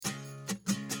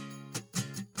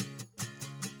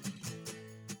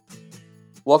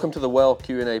Welcome to the Well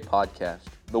Q&A podcast.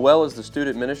 The Well is the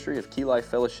student ministry of Key Life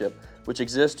Fellowship, which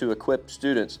exists to equip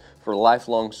students for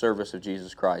lifelong service of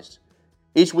Jesus Christ.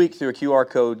 Each week, through a QR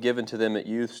code given to them at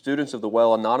youth, students of the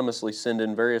Well anonymously send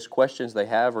in various questions they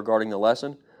have regarding the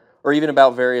lesson, or even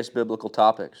about various biblical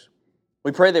topics.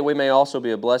 We pray that we may also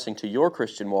be a blessing to your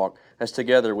Christian walk, as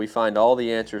together we find all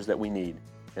the answers that we need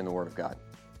in the Word of God.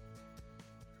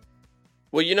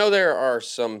 Well, there are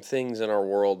some things in our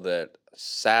world that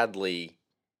sadly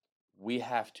we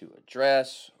have to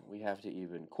address, we have to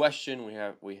even question,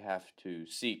 we have to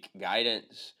seek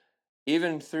guidance,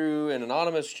 even through an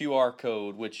anonymous QR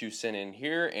code which you send in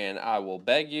here, and I will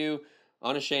beg you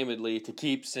unashamedly to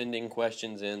keep sending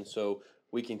questions in so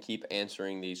we can keep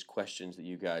answering these questions that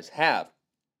you guys have.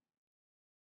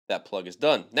 That plug is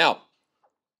done. Now,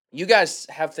 you guys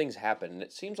have things happen, and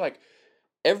it seems like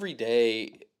every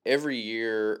day, every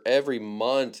year, every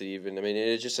month, even. I mean,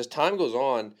 it's just as time goes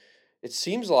on, it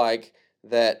seems like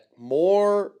that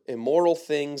more immoral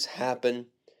things happen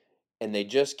and they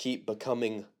just keep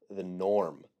becoming the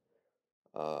norm.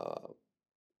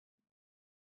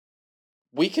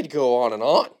 We could go on and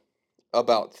on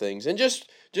about things, and just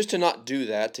to not do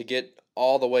that, to get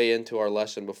all the way into our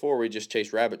lesson before we just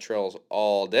chase rabbit trails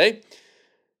all day.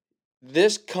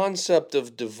 This concept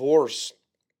of divorce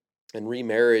and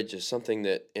remarriage is something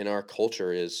that in our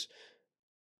culture is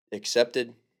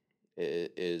accepted,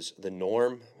 is the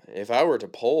norm. If I were to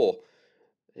poll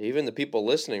even the people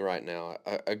listening right now,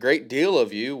 a great deal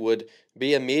of you would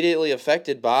be immediately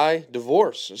affected by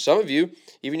divorce. Some of you,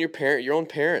 even your own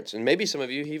parents, and maybe some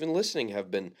of you even listening have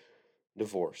been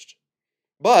divorced.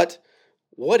 But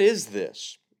what is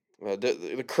this?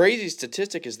 The crazy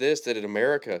statistic is this, that in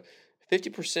America,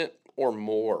 50% or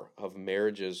more of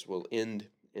marriages will end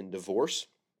in divorce.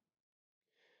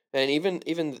 And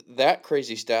even that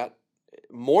crazy stat,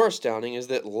 more astounding, is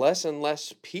that less and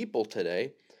less people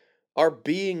today are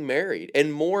being married.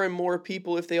 And more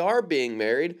people, if they are being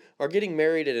married, are getting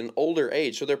married at an older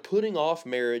age. So they're putting off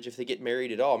marriage if they get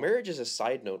married at all. Marriage is a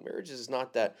side note. Marriage is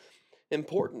not that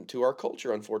important to our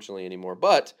culture, unfortunately, anymore.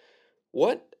 But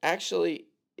what actually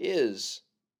is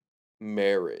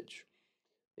marriage?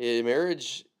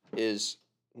 Marriage is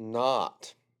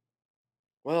not,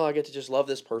 well, I get to just love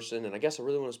this person, and I guess I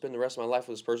really want to spend the rest of my life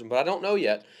with this person, but I don't know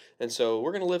yet. And so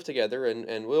we're going to live together,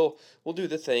 and we'll do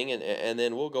the thing, and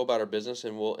then we'll go about our business,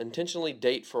 and we'll intentionally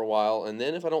date for a while. And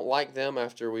then if I don't like them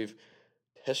after we've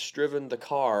test driven the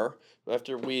car,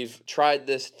 after we've tried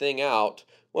this thing out,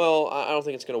 well, I don't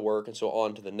think it's going to work, and so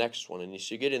on to the next one.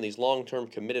 And you get in these long-term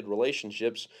committed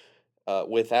relationships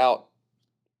without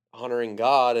honoring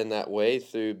God in that way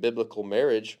through biblical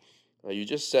marriage. You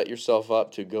just set yourself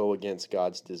up to go against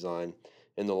God's design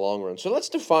in the long run. So let's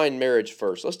define marriage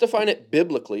first. Let's define it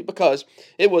biblically, because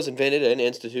it was invented and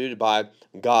instituted by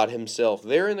God himself.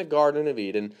 There in the Garden of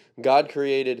Eden, God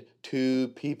created two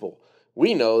people.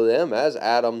 We know them as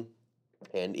Adam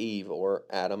and Eve, or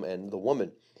Adam and the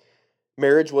woman.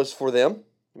 Marriage was for them.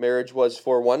 Marriage was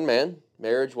for one man.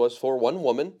 Marriage was for one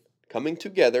woman, coming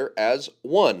together as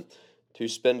one to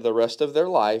spend the rest of their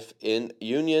life in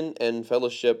union and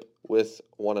fellowship with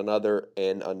one another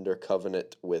and under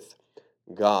covenant with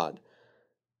God.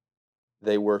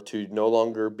 They were to no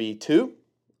longer be two.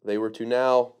 They were to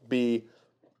now be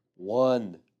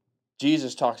one.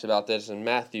 Jesus talks about this in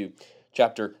Matthew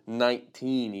chapter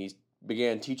 19. He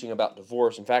began teaching about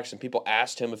divorce. In fact, some people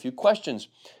asked him a few questions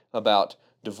about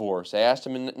divorce. They asked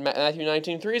him in Matthew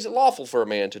 19:3, is it lawful for a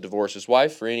man to divorce his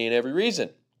wife for any and every reason?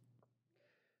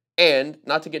 And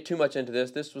not to get too much into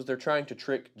this, they're trying to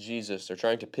trick Jesus. They're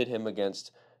trying to pit him against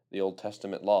the Old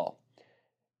Testament law.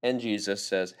 And Jesus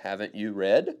says, haven't you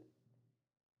read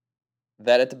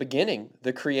that at the beginning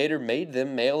the Creator made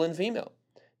them male and female?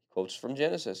 Quotes from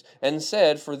Genesis. And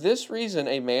said, for this reason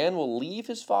a man will leave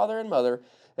his father and mother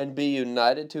and be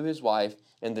united to his wife,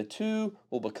 and the two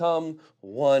will become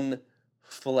one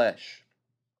flesh.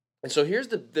 And so here's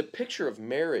the picture of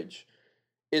marriage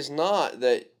is not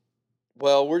that,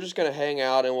 well, we're just going to hang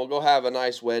out and we'll go have a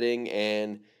nice wedding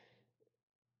and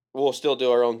we'll still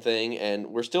do our own thing and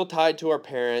we're still tied to our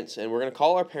parents and we're going to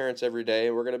call our parents every day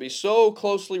and we're going to be so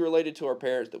closely related to our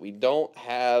parents that we don't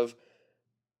have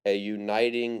a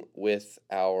uniting with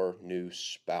our new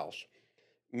spouse.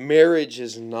 Marriage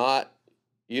is not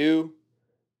you,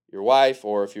 your wife,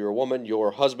 or if you're a woman,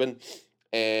 your husband,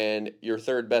 and your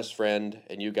third best friend,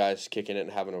 and you guys kicking it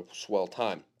and having a swell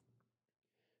time.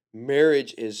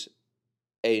 Marriage is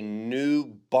a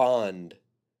new bond,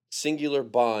 singular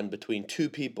bond between two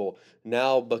people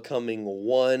now becoming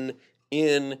one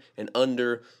in and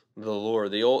under the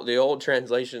Lord. The old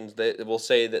translations, they will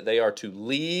say that they are to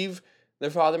leave their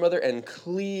father and mother and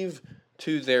cleave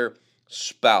to their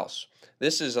spouse.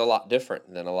 This is a lot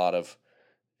different than a lot of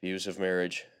views of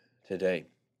marriage today.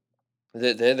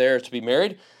 They're there to be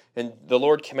married, and the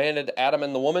Lord commanded Adam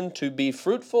and the woman to be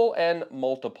fruitful and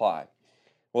multiply.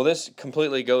 Well, this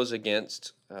completely goes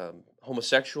against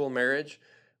homosexual marriage,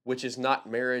 which is not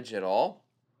marriage at all,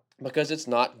 because it's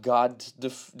not God's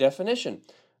definition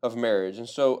of marriage. And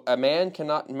so a man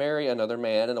cannot marry another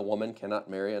man, and a woman cannot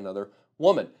marry another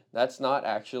woman. That's not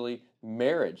actually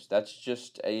marriage. That's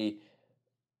just a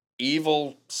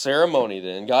evil ceremony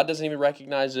then. God doesn't even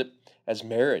recognize it as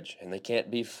marriage, and they can't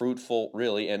be fruitful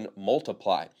really and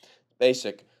multiply.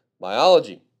 Basic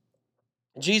biology.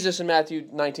 Jesus in Matthew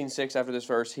 19:6, after this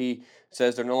verse, he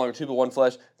says they're no longer two but one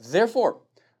flesh. Therefore,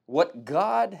 what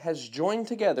God has joined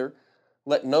together,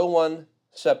 let no one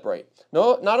separate.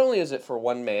 No, not only is it for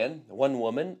one man, one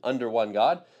woman, under one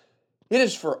God, it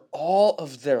is for all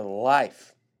of their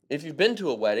life. If you've been to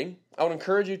a wedding, I would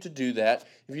encourage you to do that.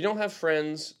 If you don't have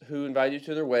friends who invite you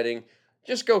to their wedding,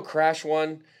 just go crash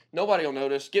one. Nobody will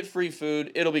notice. Get free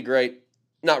food. It'll be great.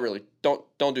 Not really. Don't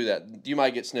do that. You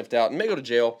might get sniffed out and may go to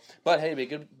jail. But hey,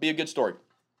 be a good story.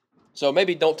 So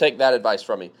maybe don't take that advice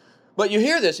from me. But you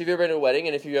hear this if you've ever been to a wedding,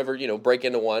 and if you ever break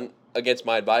into one against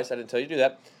my advice, I didn't tell you to do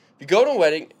that. If you go to a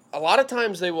wedding, a lot of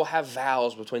times they will have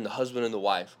vows between the husband and the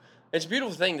wife. It's a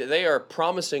beautiful thing that they are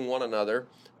promising one another,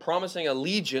 promising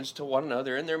allegiance to one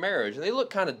another in their marriage. And they look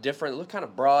kind of different, they look kind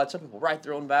of broad. Some people write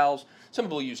their own vows. Some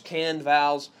people use canned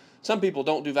vows. Some people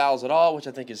don't do vows at all, which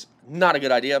I think is not a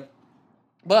good idea.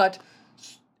 But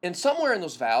somewhere in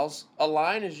those vows, a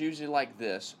line is usually like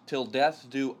this: till death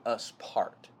do us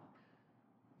part.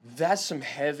 That's some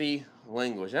heavy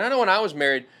language. And I know when I was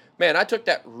married, man, I took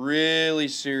that really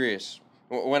serious.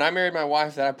 When I married my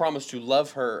wife, that I promised to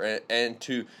love her and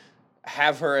to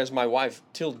have her as my wife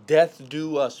till death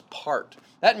do us part.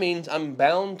 That means I'm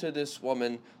bound to this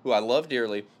woman who I love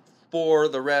dearly for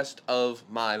the rest of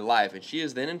my life. And she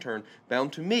is then in turn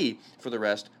bound to me for the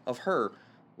rest of her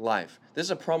life. This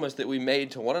is a promise that we made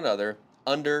to one another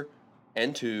under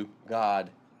and to God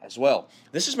as well.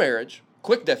 This is marriage.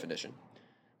 Quick definition.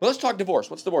 But let's talk divorce.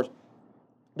 What's divorce?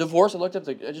 Divorce, I looked up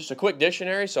just a quick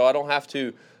dictionary so I don't have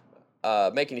to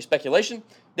make any speculation.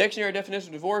 Dictionary definition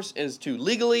of divorce is to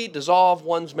legally dissolve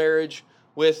one's marriage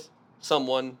with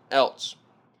someone else.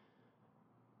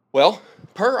 Well,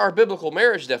 per our biblical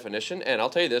marriage definition, and I'll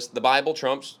tell you this, the Bible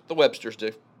trumps the Webster's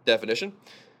definition.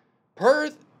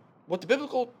 Per what the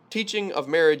biblical teaching of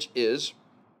marriage is,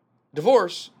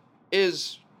 divorce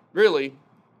is really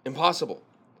impossible.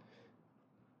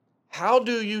 How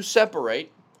do you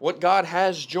separate what God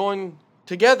has joined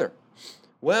together?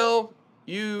 Well,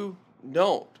 you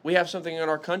don't. We have something in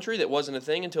our country that wasn't a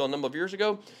thing until a number of years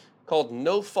ago called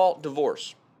no-fault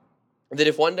divorce. That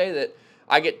if one day that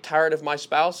I get tired of my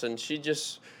spouse and she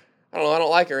just, I don't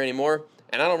like her anymore,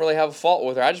 and I don't really have a fault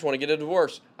with her, I just want to get a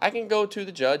divorce, I can go to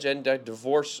the judge and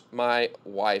divorce my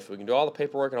wife. We can do all the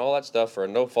paperwork and all that stuff for a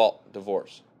no-fault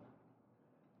divorce.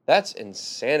 That's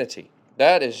insanity.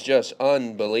 That is just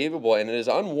unbelievable, and it is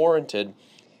unwarranted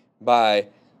by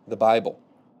the Bible.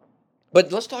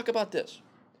 But let's talk about this.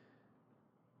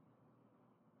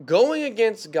 Going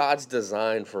against God's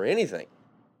design for anything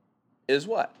is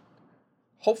what?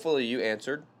 Hopefully you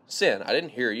answered sin. I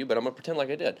didn't hear you, but I'm going to pretend like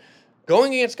I did.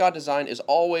 Going against God's design is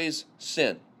always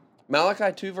sin.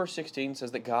 Malachi 2 verse 16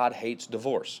 says that God hates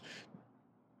divorce.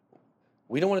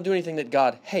 We don't want to do anything that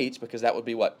God hates because that would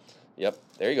be what? Yep,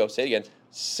 there you go. Say it again.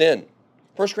 Sin.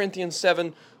 1 Corinthians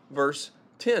 7 verse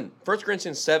 10. 1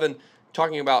 Corinthians 7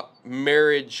 talking about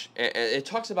marriage. It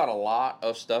talks about a lot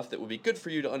of stuff that would be good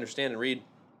for you to understand and read,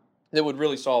 that would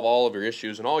really solve all of your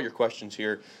issues and all your questions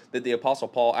here that the Apostle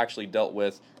Paul actually dealt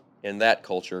with in that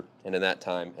culture and in that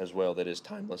time as well, that is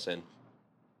timeless and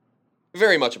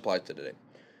very much applies to today.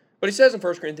 But he says in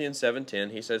 1 Corinthians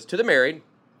 7:10, he says, to the married,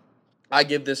 I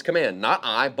give this command, not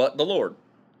I, but the Lord.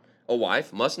 A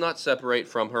wife must not separate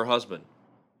from her husband.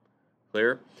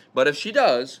 Clear? But if she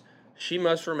does, she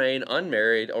must remain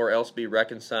unmarried or else be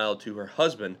reconciled to her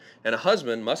husband, and a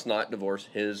husband must not divorce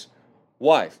his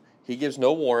wife. He gives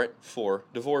no warrant for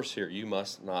divorce here. You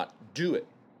must not do it.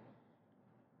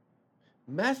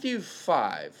 Matthew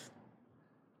 5.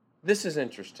 This is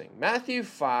interesting. Matthew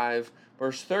 5,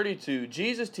 verse 32,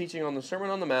 Jesus teaching on the Sermon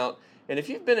on the Mount. And if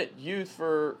you've been at youth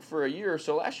for a year or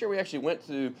so, last year we actually went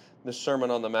through the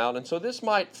Sermon on the Mount. And so this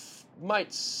might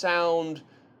sound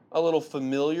a little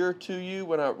familiar to you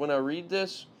when I read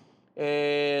this.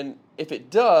 And if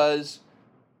it does,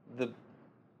 the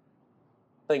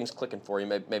thing's clicking for you.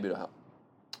 Maybe it'll help.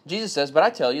 Jesus says, but I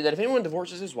tell you that if anyone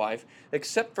divorces his wife,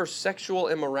 except for sexual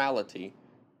immorality,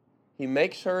 he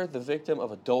makes her the victim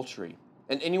of adultery.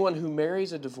 And anyone who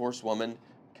marries a divorced woman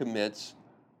commits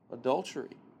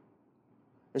adultery.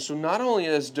 And so not only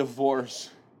is divorce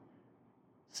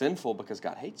sinful because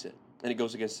God hates it, and it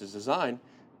goes against his design,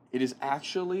 it is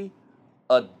actually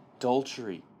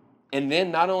adultery. And then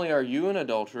not only are you an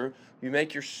adulterer, you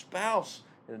make your spouse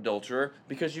an adulterer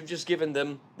because you've just given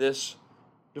them this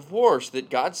divorce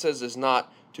that God says is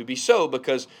not to be so,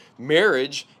 because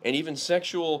marriage and even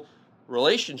sexual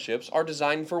relationships are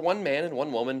designed for one man and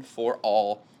one woman for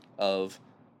all of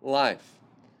life.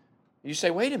 You say,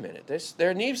 wait a minute,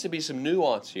 there needs to be some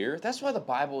nuance here. That's why the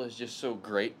Bible is just so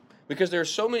great, because there are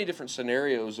so many different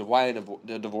scenarios of why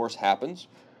a divorce happens.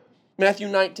 Matthew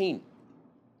 19,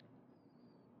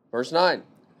 verse 9.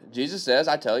 Jesus says,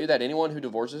 I tell you that anyone who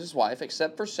divorces his wife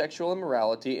except for sexual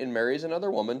immorality and marries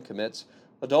another woman commits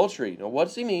adultery. Now, what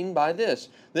does he mean by this?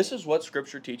 This is what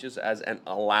Scripture teaches as an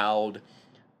allowed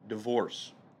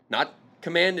divorce. Not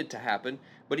commanded to happen,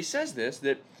 but he says this,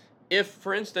 that if,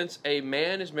 for instance, a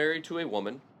man is married to a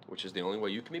woman, which is the only way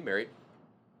you can be married,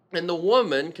 and the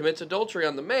woman commits adultery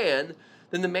on the man,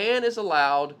 then the man is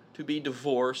allowed to be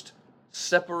divorced,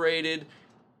 separated,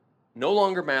 no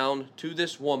longer bound to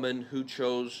this woman who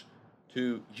chose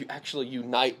to actually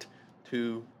unite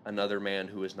to another man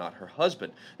who is not her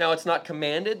husband. Now, it's not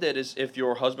commanded that if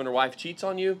your husband or wife cheats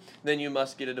on you, then you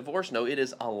must get a divorce. No, it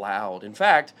is allowed. In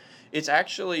fact, it's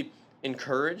actually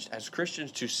encouraged as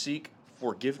Christians to seek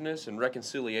forgiveness and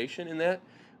reconciliation in that,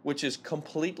 which is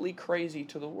completely crazy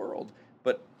to the world.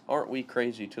 But aren't we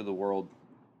crazy to the world?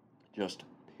 Just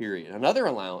period. Another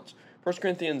allowance, 1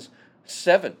 Corinthians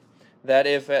 7, that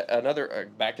if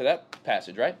back to that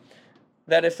passage, right?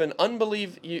 That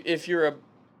if you're a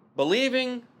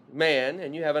believing man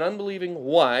and you have an unbelieving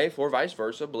wife, or vice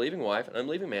versa, believing wife, an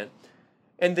unbelieving man,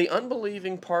 and the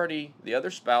unbelieving party, the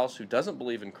other spouse who doesn't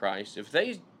believe in Christ, if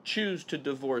they choose to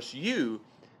divorce you,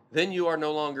 then you are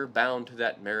no longer bound to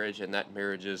that marriage, and that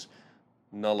marriage is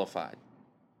nullified.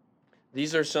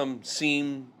 These are some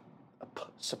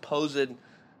supposed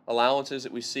allowances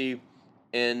that we see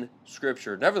in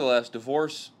Scripture. Nevertheless,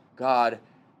 divorce, God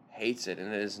hates it,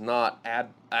 and it is not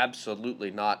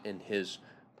absolutely not in his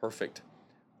perfect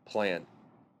plan.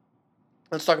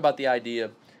 Let's talk about the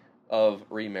idea of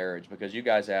remarriage, because you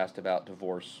guys asked about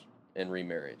divorce and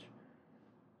remarriage.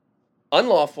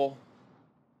 Unlawful,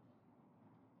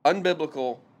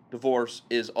 unbiblical divorce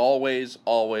is always,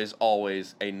 always,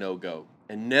 always a no-go,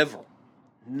 and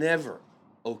never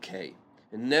okay,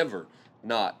 and never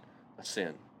not a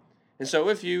sin. And so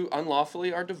if you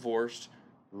unlawfully are divorced,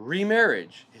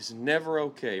 remarriage is never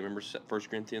okay. Remember 1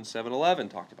 Corinthians 7:11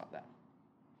 talked about that.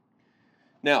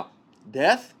 Now,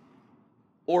 death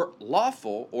or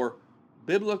lawful or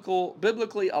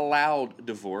biblically allowed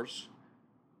divorce,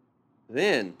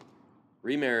 then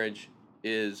remarriage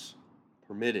is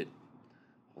permitted.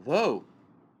 Although,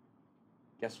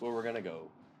 guess where we're going to go?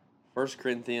 1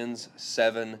 Corinthians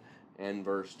 7 and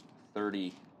verse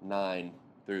 39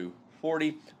 through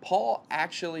 40. Paul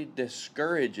actually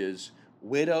discourages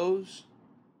widows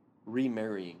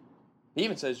remarrying. He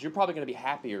even says you're probably going to be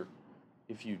happier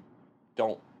if you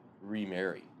don't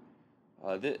remarry.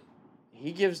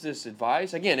 He gives this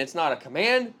advice. Again, it's not a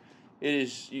command. It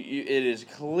is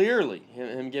clearly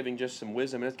him giving just some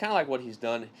wisdom. And it's kind of like what he's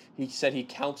done. He said he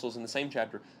counsels in the same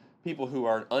chapter people who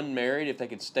are unmarried. If they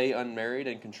could stay unmarried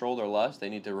and control their lust, they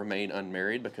need to remain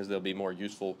unmarried, because they'll be more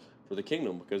useful for the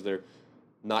kingdom, because they're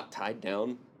not tied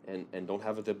down and don't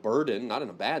have the burden, not in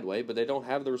a bad way, but they don't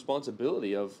have the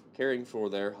responsibility of caring for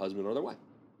their husband or their wife.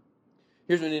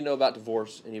 Here's what we need to know about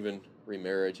divorce and even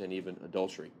remarriage and even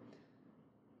adultery.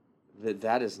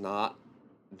 That is not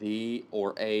the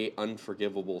or a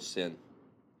unforgivable sin.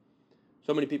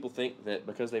 So many people think that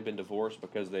because they've been divorced,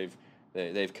 because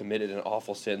they've committed an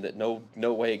awful sin, that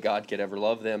no way God could ever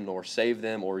love them, nor save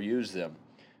them, or use them.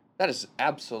 That is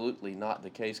absolutely not the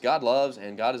case. God loves,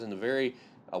 and God is in the very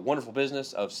wonderful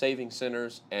business of saving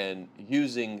sinners and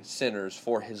using sinners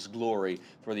for his glory,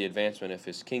 for the advancement of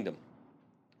his kingdom.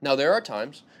 Now, there are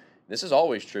times, this is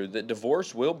always true, that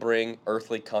divorce will bring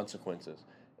earthly consequences.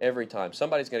 Every time.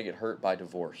 Somebody's going to get hurt by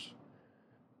divorce.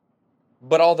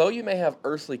 But although you may have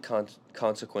earthly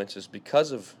consequences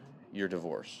because of your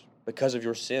divorce, because of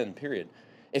your sin, period,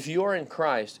 if you are in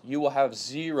Christ, you will have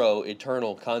zero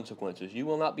eternal consequences. You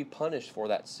will not be punished for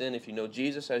that sin if you know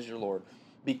Jesus as your Lord,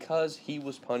 because he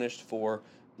was punished for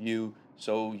you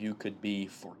so you could be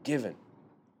forgiven.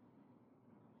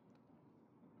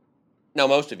 Now,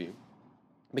 most of you,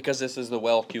 because this is the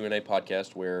Well Q&A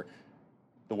podcast, where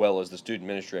the Well is the student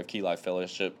ministry of Key Life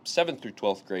Fellowship, 7th through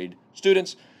 12th grade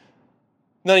students,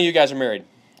 none of you guys are married.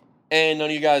 And none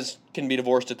of you guys can be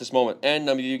divorced at this moment. And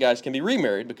none of you guys can be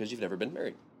remarried because you've never been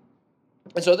married.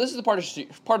 And so this is the part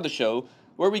of the show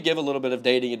where we give a little bit of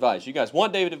dating advice. You guys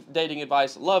want dating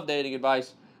advice, love dating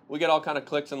advice. We get all kind of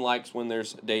clicks and likes when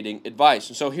there's dating advice.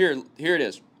 And so here it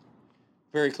is,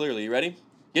 very clearly. You ready?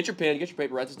 Get your pen, get your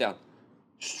paper, write this down.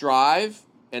 Strive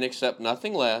and accept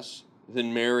nothing less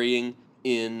than marrying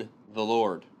in the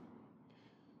Lord.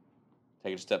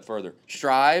 Take it a step further.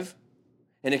 Strive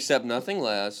and accept nothing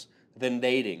less than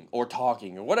dating or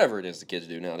talking or whatever it is the kids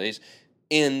do nowadays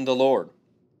in the Lord.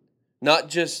 Not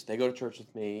just they go to church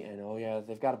with me and, oh yeah,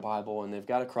 they've got a Bible and they've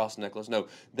got a cross necklace. No,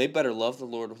 they better love the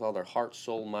Lord with all their heart,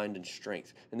 soul, mind, and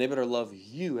strength. And they better love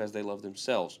you as they love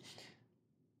themselves.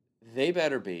 They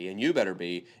better be, and you better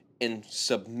be, in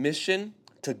submission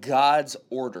to God's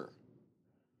order.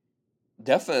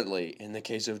 Definitely in the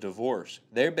case of divorce,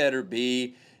 there better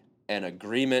be an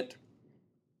agreement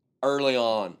early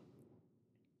on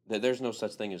that there's no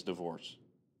such thing as divorce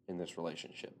in this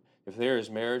relationship. If there is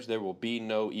marriage, there will be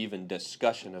no even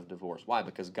discussion of divorce. Why?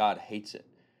 Because God hates it.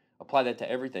 Apply that to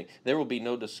everything. There will be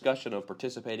no discussion of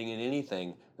participating in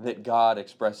anything that God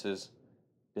expresses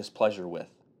displeasure with.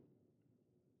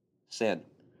 Sin.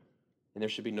 And there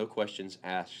should be no questions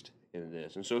asked in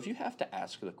this. And so if you have to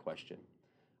ask the question,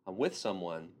 I'm with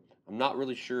someone, I'm not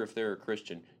really sure if they're a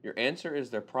Christian, your answer is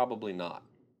they're probably not.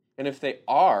 And if they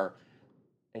are,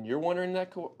 and you're wondering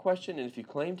that question, and if you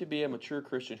claim to be a mature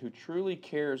Christian who truly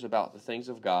cares about the things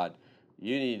of God,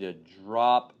 you need to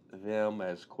drop them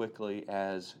as quickly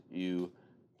as you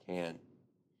can.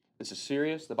 This is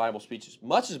serious. The Bible speaks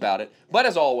much about it. But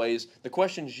as always, the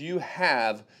questions you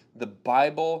have, the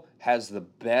Bible has the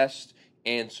best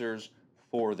answers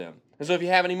for them. And so if you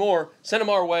have any more, send them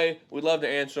our way. We'd love to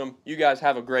answer them. You guys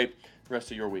have a great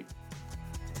rest of your week.